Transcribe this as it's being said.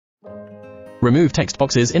Remove text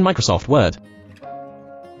boxes in Microsoft Word.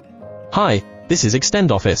 Hi, this is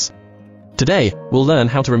Extend Office. Today, we'll learn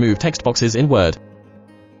how to remove text boxes in Word.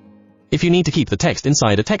 If you need to keep the text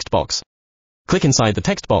inside a text box, click inside the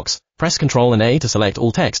text box, press Ctrl and A to select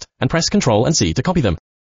all text, and press Ctrl and C to copy them.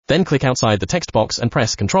 Then click outside the text box and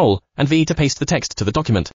press Ctrl and V to paste the text to the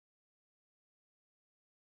document.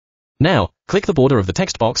 Now, click the border of the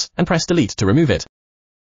text box and press Delete to remove it.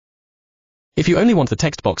 If you only want the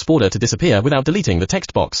text box border to disappear without deleting the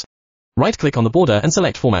text box, right-click on the border and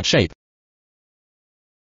select Format Shape.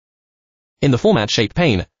 In the Format Shape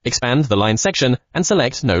pane, expand the Line section and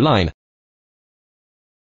select No Line.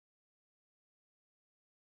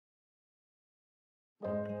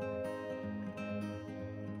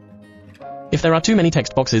 If there are too many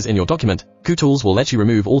text boxes in your document, Kutools will let you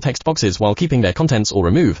remove all text boxes while keeping their contents or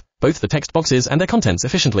remove both the text boxes and their contents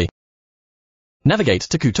efficiently. Navigate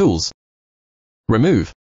to Kutools.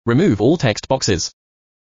 Remove all text boxes.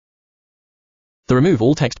 The Remove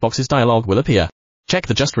all text boxes dialog will appear. Check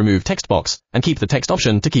the Just Remove text box and keep the text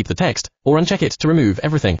option to keep the text, or uncheck it to remove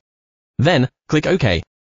everything. Then, click OK.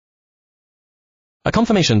 A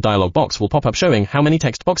confirmation dialog box will pop up showing how many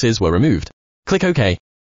text boxes were removed. Click OK.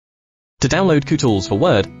 To download Kutools for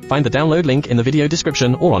Word, find the download link in the video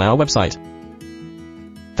description or on our website.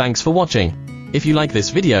 Thanks for watching. If you like this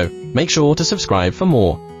video, make sure to subscribe for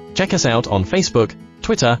more. Check us out on Facebook,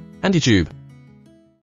 Twitter, and YouTube.